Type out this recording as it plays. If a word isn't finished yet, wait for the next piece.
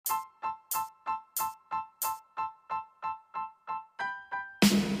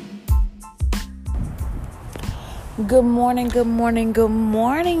Good morning, good morning, good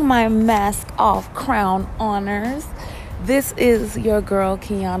morning, my mask off crown honors. This is your girl,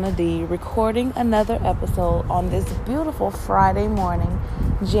 Kiana D, recording another episode on this beautiful Friday morning,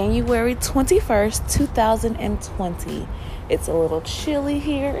 January 21st, 2020. It's a little chilly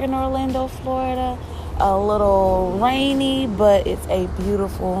here in Orlando, Florida, a little rainy, but it's a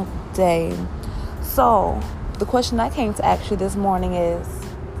beautiful day. So, the question I came to ask you this morning is,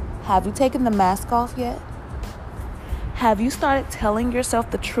 have you taken the mask off yet? Have you started telling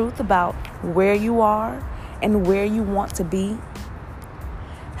yourself the truth about where you are and where you want to be?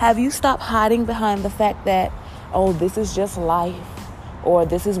 Have you stopped hiding behind the fact that, oh, this is just life, or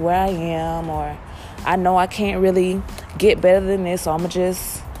this is where I am, or I know I can't really get better than this, so I'm going to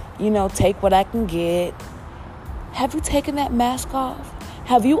just, take what I can get? Have you taken that mask off?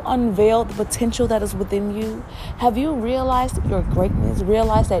 Have you unveiled the potential that is within you? Have you realized your greatness,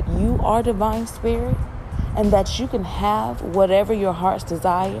 realized that you are divine spirit? And that you can have whatever your heart's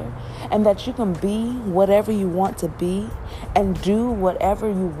desire, and that you can be whatever you want to be, and do whatever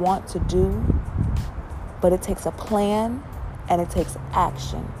you want to do. But it takes a plan, and it takes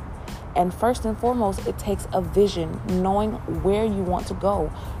action. And first and foremost, it takes a vision, knowing where you want to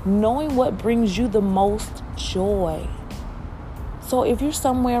go, knowing what brings you the most joy. So if you're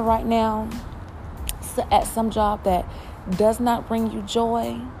somewhere right now at some job that does not bring you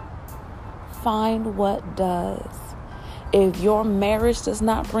joy, find what does. If your marriage does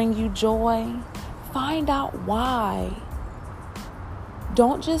not bring you joy, find out why.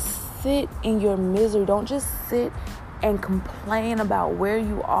 Don't just sit in your misery. Don't just sit and complain about where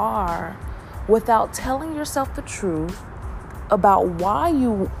you are without telling yourself the truth about why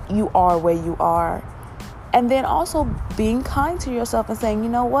you are where you are. And then also being kind to yourself and saying, you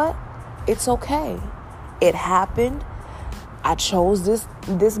know what? It's okay. It happened. I chose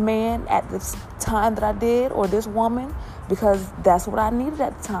this man at this time that I did, or this woman, because that's what I needed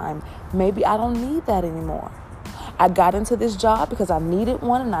at the time. Maybe I don't need that anymore. I got into this job because I needed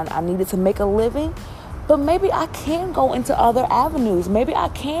one and I needed to make a living. But maybe I can go into other avenues. Maybe I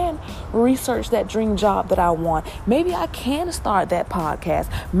can research that dream job that I want. Maybe I can start that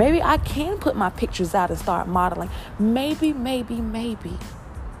podcast. Maybe I can put my pictures out and start modeling. Maybe.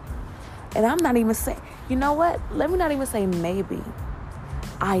 And I'm not even saying, you know what? Let me not even say maybe.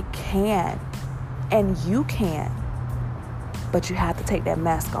 I can. And you can. But you have to take that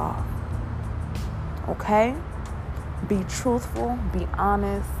mask off. Okay? Be truthful. Be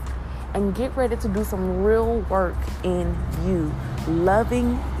honest. And get ready to do some real work in you.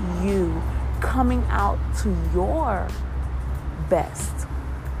 Loving you. Coming out to your best.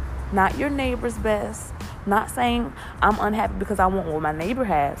 Not your neighbor's best. Not saying I'm unhappy because I want what my neighbor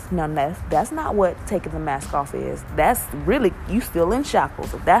has. No, that's not what taking the mask off is. That's really, you still in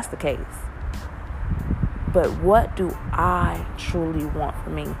shackles if that's the case. But what do I truly want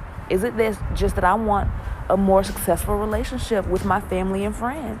for me? Is it this just that I want a more successful relationship with my family and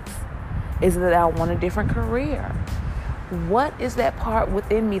friends? Is it that I want a different career? What is that part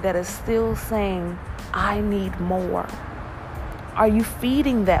within me that is still saying, I need more? Are you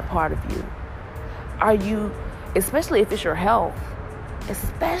feeding that part of you? Are you, especially if it's your health,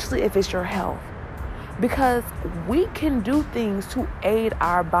 because we can do things to aid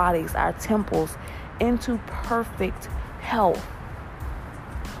our bodies, our temples, into perfect health.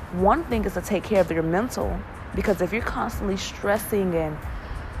 One thing is to take care of your mental, because if you're constantly stressing and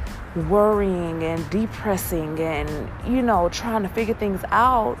worrying and depressing and, trying to figure things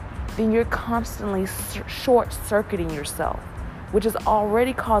out, then you're constantly short-circuiting yourself, which is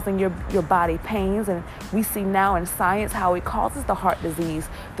already causing your body pains. And we see now in science how it causes the heart disease,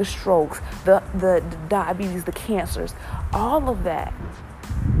 the strokes, the diabetes, the cancers, all of that.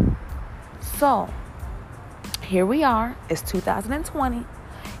 So, here we are. It's 2020.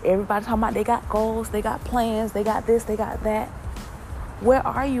 Everybody talking about they got goals, they got plans, they got this, they got that. Where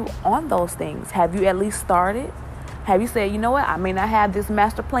are you on those things? Have you at least started? Have you said, you know what, I may not have this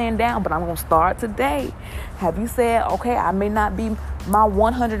master plan down, but I'm going to start today? Have you said, okay, I may not be my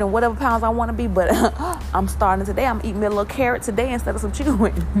 100 and whatever pounds I want to be, but I'm starting today. I'm eating me a little carrot today instead of some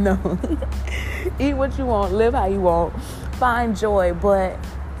chewing. No. Eat what you want. Live how you want. Find joy, but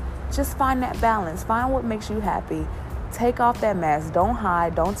just find that balance. Find what makes you happy. Take off that mask. Don't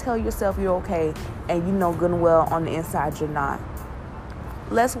hide. Don't tell yourself you're okay, and you know good and well on the inside you're not.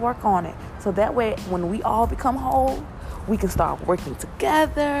 Let's work on it. So that way, when we all become whole, we can start working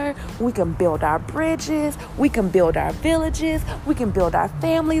together. We can build our bridges. We can build our villages. We can build our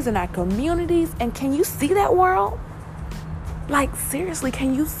families and our communities. And can you see that world? Like, seriously,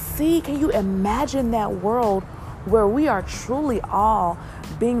 can you imagine that world where we are truly all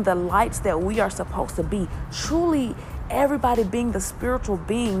being the lights that we are supposed to be. Truly, everybody being the spiritual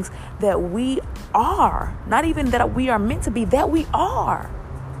beings that we are. Not even that we are meant to be, that we are.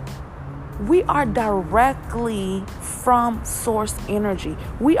 We are directly from source energy.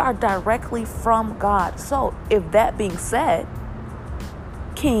 We are directly from God. So, if that being said,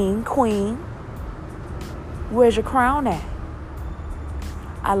 king, queen, where's your crown at?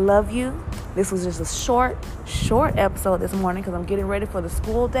 I love you. This was just a short episode this morning because I'm getting ready for the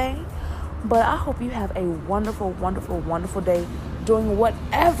school day. But I hope you have a wonderful, wonderful, wonderful day doing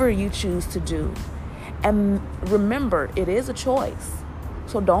whatever you choose to do. And remember, it is a choice.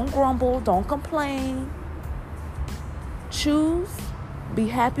 So don't grumble, don't complain. Choose, be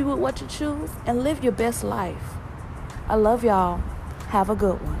happy with what you choose, and live your best life. I love y'all. Have a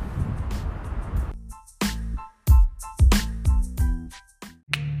good one.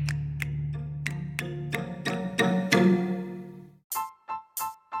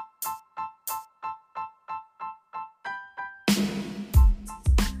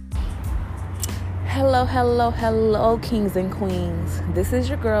 Hello, kings and queens. This is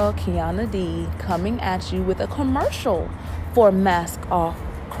your girl, Kiana D, coming at you with a commercial for Mask Off,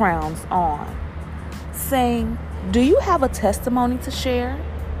 Crowns On, saying, do you have a testimony to share?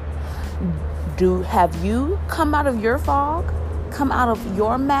 Have you come out of your fog, come out of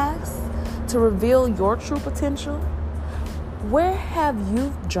your mask to reveal your true potential? Where have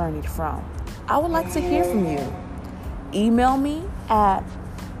you journeyed from? I would like to hear from you. Email me at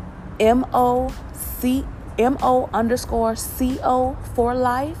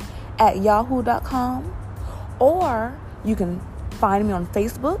mo_co4life@yahoo.com, or you can find me on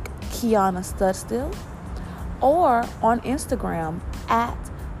Facebook, Kiana Studstill, or on Instagram at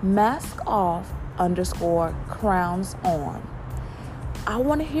maskoff_crowns on. I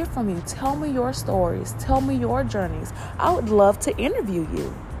want to hear from you. Tell me your stories. Tell me your journeys. I would love to interview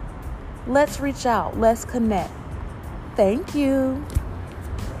you. Let's reach out. Let's connect. Thank you.